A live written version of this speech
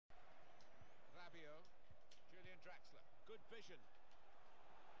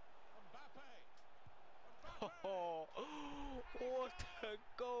Oh, what a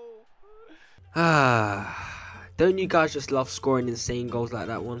goal! Don't you guys just love scoring insane goals like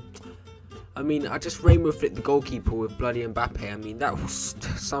that one? I mean, I just rainbow flipped the goalkeeper with bloody Mbappe. I mean, that was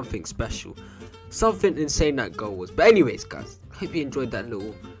something special. Something insane that goal was. But anyways, guys, hope you enjoyed that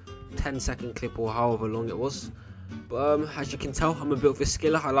little 10-second clip or however long it was. But as you can tell, I'm a bit of a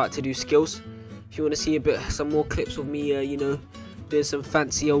skiller. I like to do skills. If you want to see some more clips of me, you know, doing some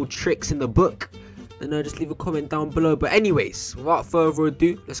fancy old tricks in the book, then just leave a comment down below. But anyways, without further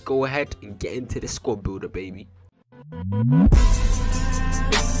ado, let's go ahead and get into the squad builder, baby.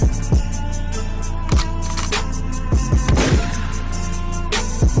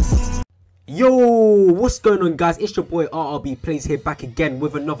 Yo, what's going on, guys? It's your boy PLAYZ here, back again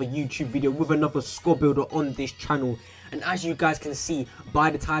with another YouTube video, with another squad builder on this channel. And as you guys can see by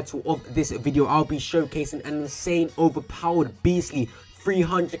the title of this video, I'll be showcasing an insane, overpowered, beastly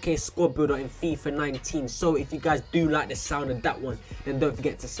 300k squad builder in FIFA 19. So if you guys do like the sound of that one, then don't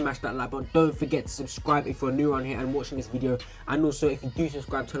forget to smash that like button. Don't forget to subscribe if you're new around here and watching this video. And also, if you do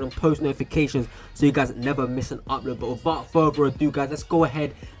subscribe, turn on post notifications so you guys never miss an upload. But without further ado, guys, let's go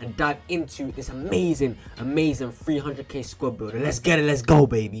ahead and dive into this amazing 300k squad builder. Let's get it, let's go,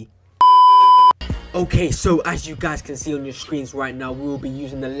 baby. Okay, so as you guys can see on your screens right now, we will be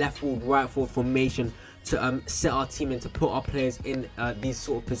using the left forward, right forward formation to set our team and to put our players in these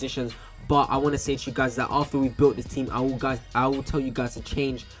sort of positions. But I want to say to you guys that after we've built this team, I will tell you guys to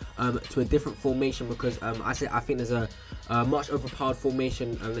change to a different formation, because I think there's a much overpowered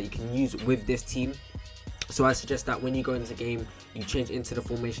formation that you can use with this team. So I suggest that when you go into the game, you change into the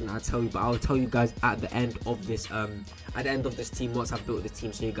formation I tell you. But I'll tell you guys at the end of this team, once I've built this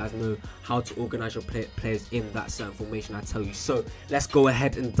team, so you guys know how to organize your players in that certain formation I tell you. So let's go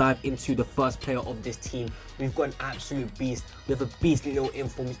ahead and dive into the first player of this team. We've got an absolute beast. We have a beastly little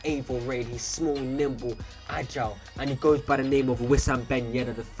inform. He's 84 rated. He's small, nimble, agile, and he goes by the name of Wissam Ben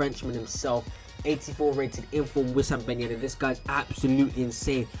Yedder, the Frenchman himself. 84 rated inform Wissam Ben Yedder. This guy's absolutely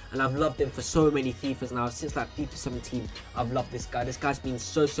insane, and I've loved him for so many FIFAs now. Since like FIFA 17, I've loved this guy. This guy's been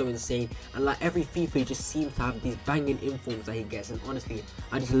so insane, and like every FIFA, he just seems to have these banging informs that he gets, and honestly,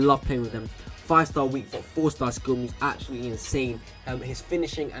 I just love playing with him. 5-star weak foot, 4-star skill moves, absolutely insane. His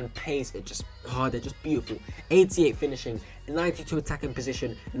finishing and pace are just they're just beautiful. 88 finishing, 92 attacking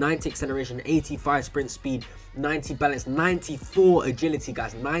position, 90 acceleration, 85 sprint speed, 90 balance, 94 agility,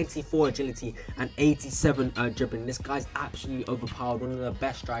 guys, 94 agility, and 87 dribbling. This guy's absolutely overpowered. One of the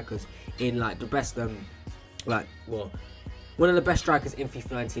best strikers in one of the best strikers in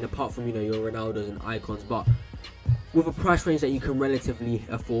FIFA 19, apart from, you know, your Ronaldos and icons. But with a price range that you can relatively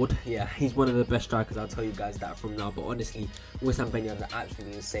afford, yeah, he's one of the best strikers. I'll tell you guys that from now. But honestly, Wissam Ben Yedder,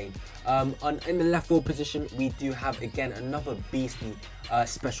 absolutely insane. In the left forward position, we do have again another beastly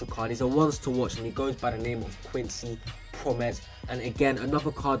special card. He's a once to watch, and he goes by the name of Quincy Promes. And again,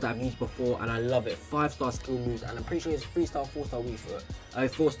 another card that I've used before, and I love it. 5-star skill moves, and I'm pretty sure it's 3-star, 4-star weak foot,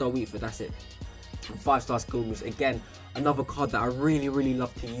 4-star weak foot. That's it. 5-star skill moves. Again, another card that I really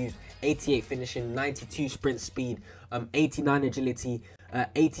love to use. 88 finishing, 92 sprint speed, 89 agility,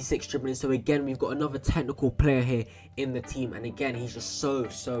 86 dribbling. So again, we've got another technical player here in the team, and again, he's just so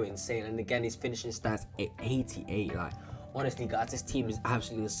insane. And again, his finishing stats 88. Like, honestly, guys, this team is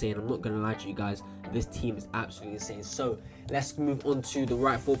absolutely insane. I'm not gonna lie to you guys, this team is absolutely insane. So let's move on to the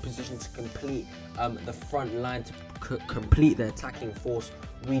right forward position to complete the front line, to complete the attacking force.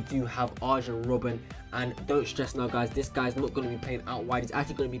 We do have Arjen Robben, and don't stress now, guys, this guy's not going to be playing out wide. He's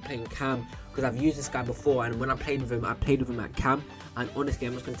actually going to be playing cam, because I've used this guy before, and when I played with him at cam, and honestly,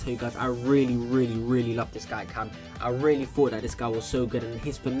 I'm just going to tell you guys, I really love this guy at cam. I really thought that this guy was so good, and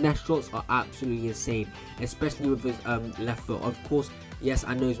his finesse shots are absolutely insane, especially with his left foot. Of course, yes,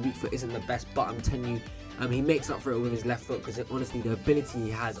 I know his weak foot isn't the best, but I'm telling you, he makes up for it with his left foot, because honestly, the ability he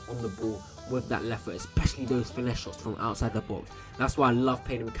has on the ball with that left foot, especially those finesse shots from outside the box. That's why I love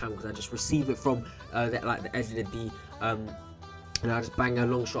playing him cam, because I just receive it from the edge of the D, and I just bang a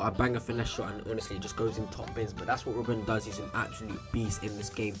long shot, I bang a finesse shot, and honestly, it just goes in top bins. But that's what Robben does. He's an absolute beast in this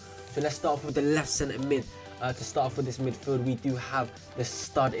game. So let's start off with the left centre mid. To start off with this midfield, we do have the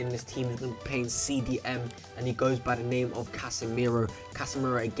stud in this team. He's going to be playing CDM, and he goes by the name of Casemiro.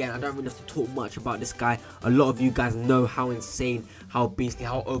 Casemiro, again, I don't really have to talk much about this guy. A lot of you guys know how insane, how beastly,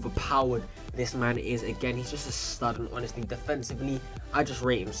 how overpowered this man is. Again, he's just a stud, and honestly, defensively, I just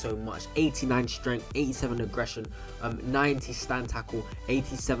rate him so much. 89 strength, 87 aggression, 90 stand tackle,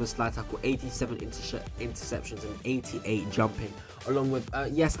 87 slide tackle, 87 interceptions, and 88 jumping. Along with,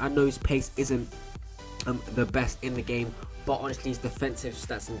 yes, I know his pace isn't the best in the game, but honestly his defensive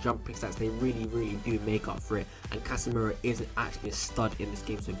stats and jumping stats, they really do make up for it, and Casemiro is actually a stud in this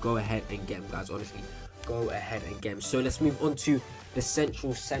game. So go ahead and get him, guys. Honestly, go ahead and get him. So let's move on to the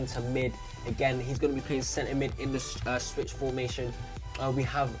central centre mid. Again, he's going to be playing centre mid in the switch formation. We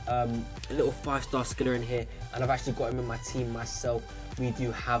have a little 5-star skiller in here, and I've actually got him in my team myself. We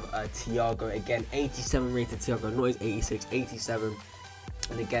do have Thiago, again 87 rated Thiago, not his 86, 87.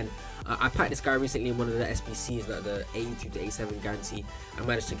 And again, I packed this guy recently in one of the SBCs, like the 82 to 87 guarantee. I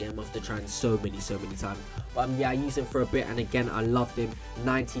managed to get him off the trying so many times. But yeah, I used him for a bit, and again, I loved him.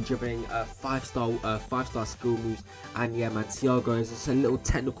 90 dribbling, 5-star skill moves, and yeah, man, Thiago is just a little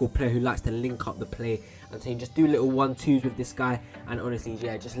technical player who likes to link up the play. And so you just do little 1-2s with this guy, and honestly,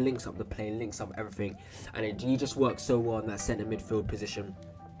 yeah, just links up the play, links up everything, and he just works so well in that centre midfield position.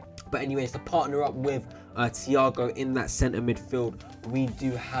 But anyways, to partner up with Thiago in that centre midfield, we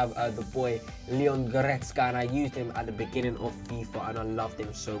do have the boy Leon Goretzka, and I used him at the beginning of FIFA, and I loved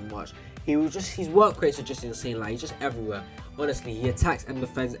him so much. His work rates are just insane. Like, he's just everywhere. Honestly, he attacks and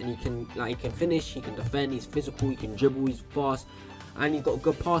defends, and he can finish, he can defend, he's physical, he can dribble, he's fast, and he's got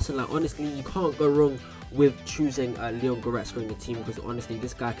good passing. Like, honestly, you can't go wrong with choosing Leon Goretzka in the team, because honestly,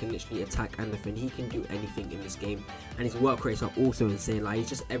 this guy can literally attack and defend. He can do anything in this game, and his work rates are also insane. Like, he's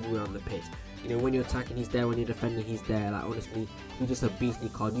just everywhere on the pitch. You know, when you're attacking, he's there. When you're defending, he's there. Like, honestly, he's just a beastly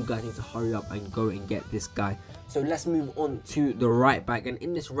card. You guys need to hurry up and go and get this guy. So let's move on to the right back, and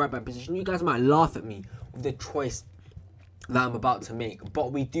in this right back position, you guys might laugh at me with the choice that I'm about to make,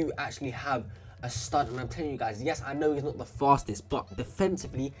 but we do actually have a stud, and I'm telling you guys, yes, I know he's not the fastest, but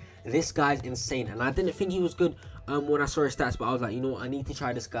defensively, this guy's insane. And I didn't think he was good when I saw his stats, but I was like, you know what, I need to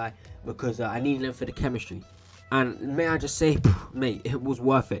try this guy because I needed him for the chemistry. And may I just say, mate, it was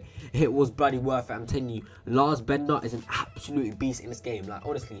worth it. It was bloody worth it. I'm telling you, Lars Bender is an absolute beast in this game. Like,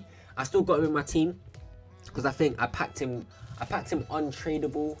 honestly, I still got him in my team because I think I packed him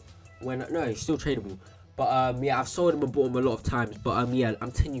untradeable when, no, he's still tradable. But yeah, I've sold him and bought him a lot of times. But yeah,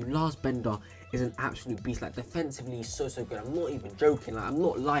 I'm telling you, Lars Bender is an absolute beast. Like, defensively, he's so good. I'm not even joking. Like, I'm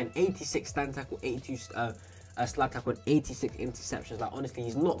not lying. 86 stand tackle, 82 slide tackle, and 86 interceptions. Like, honestly,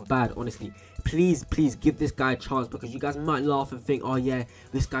 he's not bad. Honestly, please give this guy a chance, because you guys might laugh and think, oh yeah,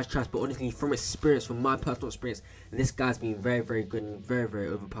 this guy's trash. But honestly, from experience, from my personal experience, this guy's been very good and very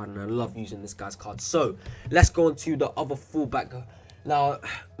overpowered, and I love using this guy's card. So let's go on to the other fullback. Now,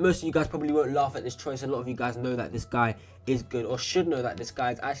 most of you guys probably won't laugh at this choice. A lot of you guys know that this guy is good, or should know that this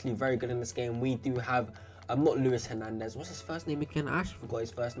guy is actually very good in this game. We do have, not Luis Hernandez. What's his first name again? I actually forgot his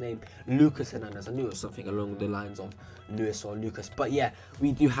first name. Lucas Hernandez. I knew it was something along the lines of Luis or Lucas. But yeah,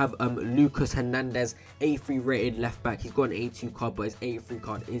 we do have Lucas Hernandez, 83 rated left back. He's got an 82 card, but his 83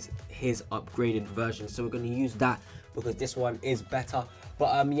 card is his upgraded version. So we're going to use that because this one is better.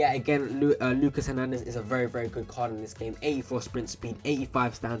 But yeah, again, Lucas Hernandez is a very good card in this game. 84 sprint speed,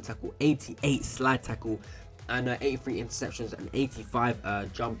 85 stand tackle, 88 slide tackle, and 83 interceptions and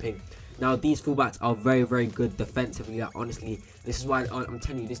 85 jumping. Now, these fullbacks are very good defensively. Like, honestly, this is why I'm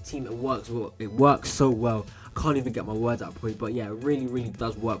telling you, this team, it works so well. I can't even get my words out point, but yeah, it really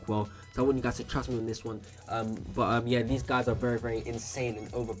does work well. So I want you guys to trust me on this one. Yeah, these guys are very insane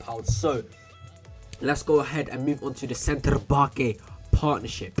and overpowered. So let's go ahead and move on to the centre back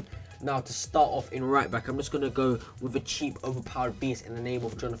partnership. Now, to start off in right back, I'm just going to go with a cheap overpowered beast in the name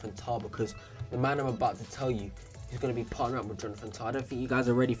of Jonathan Tah, because the man I'm about to tell you is going to be partnering up with Jonathan Tah. I don't think you guys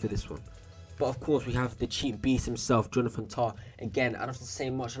are ready for this one. But of course, we have the cheap beast himself, Jonathan Tah. Again, I don't have to say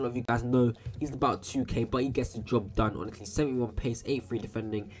much. A lot of you guys know he's about 2k, but he gets the job done. Honestly, 71 pace, 83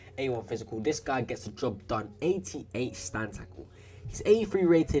 defending, 81 physical. This guy gets the job done. 88 stand tackle. He's 83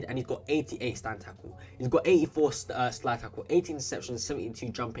 rated, and he's got 88 stand tackle. He's got 84 slide tackle, 18 interceptions, 72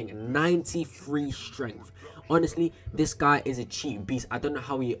 jumping, and 93 strength. Honestly, this guy is a cheap beast. I don't know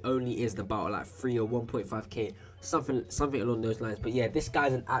how he only is about like 3 or 1.5k, something along those lines. But yeah, this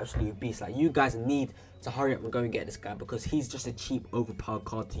guy's an absolute beast. Like, you guys need to hurry up and go and get this guy, because he's just a cheap overpowered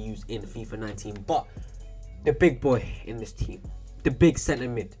card to use in FIFA 19. But the big boy in this team, the big centre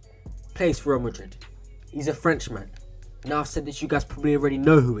mid, plays for Real Madrid. He's a Frenchman. Now, I've said this, you guys probably already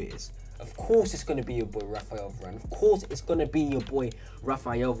know who it is. Of course, it's going to be your boy Raphael Varane. Of course, it's going to be your boy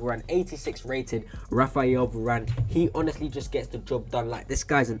Raphael Varane. 86 rated Raphael Varane. He honestly just gets the job done. Like, this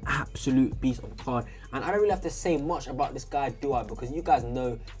guy's an absolute beast of a card. And I don't really have to say much about this guy, do I? Because you guys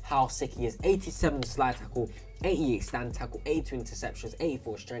know how sick he is. 87 slide tackle, 88 stand tackle, 82 interceptions,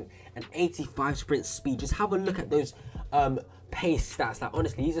 84 strength, and 85 sprint speed. Just have a look at those pace stats. Like,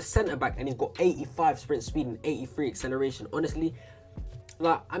 honestly, he's a centre back and he's got 85 sprint speed and 83 acceleration. Honestly,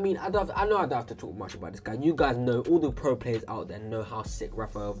 Like, I mean, I know I don't have to talk much about this guy. You guys know, all the pro players out there know how sick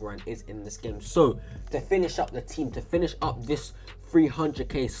Rafael Varane is in this game. So, to finish up the team, to finish up this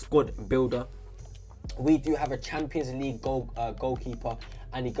 300k squad builder, we do have a Champions League goalkeeper,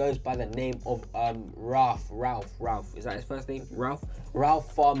 and he goes by the name of Ralph. Is that his first name?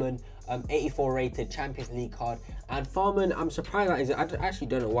 Ralph Farman. 84 rated Champions League card. And Farman, I'm surprised that I actually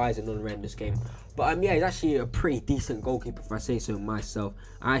don't know why he's a non-rare in this game. But yeah, he's actually a pretty decent goalkeeper, if I say so myself.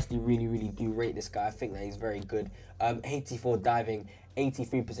 I actually really do rate this guy. I think that he's very good. 84 diving,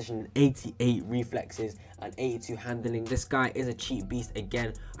 83 position, 88 reflexes, and 82 handling. This guy is a cheat beast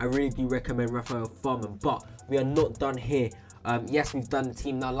again. I really do recommend Rafael Farman, but we are not done here. Yes, we've done the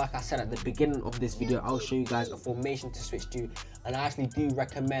team. Now, like I said at the beginning of this video, I'll show you guys a formation to switch to, and I actually do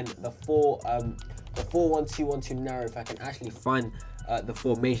recommend the 4-1-2-1-2 narrow, if I can actually find the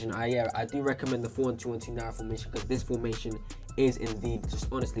formation. I do recommend the 4-1-2-1-2 narrow formation, because this formation is indeed just,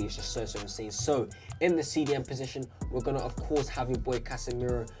 honestly, it's just so insane. So in the CDM position, we're gonna of course have your boy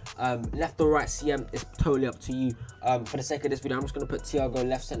Casemiro. Left or right CM is totally up to you. For the sake of this video, I'm just gonna put Thiago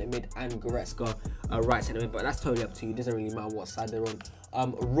left centre mid and Goretzka right centre mid, but that's totally up to you. It doesn't really matter what side they're on.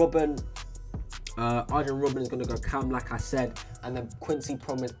 Arjen Robben is going to go cam, like I said, and then Quincy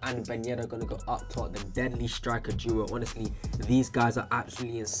Promes and Ben Yedder are going to go up top, the deadly striker duo. Honestly, these guys are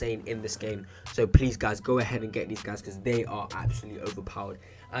absolutely insane in this game, so please guys, go ahead and get these guys, because they are absolutely overpowered.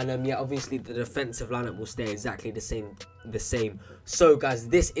 And yeah, obviously the defensive lineup will stay exactly the same. So guys,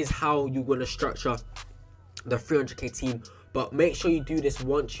 this is how you're going to structure the 300k team. But make sure you do this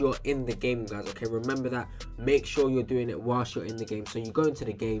once you're in the game, guys, okay? Remember that. Make sure you're doing it whilst you're in the game. So you go into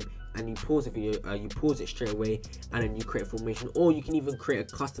the game and you pause the video, you pause it straight away, and then you create a formation. Or you can even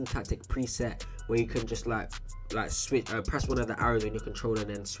create a custom tactic preset where you can just like switch, press one of the arrows on your controller and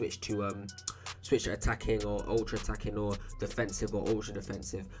then switch to attacking or ultra attacking or defensive or ultra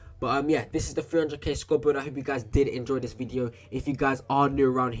defensive. But yeah, this is the 300k squad build. I hope you guys did enjoy this video. If you guys are new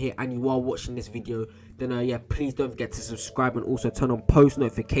around here and you are watching this video, then yeah, please don't forget to subscribe and also turn on post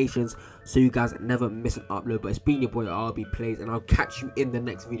notifications so you guys never miss an upload. But it's been your boy PLAYZ, and I'll catch you in the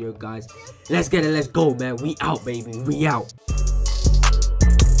next video, guys. Let's get it, let's go, man. We out, baby, we out.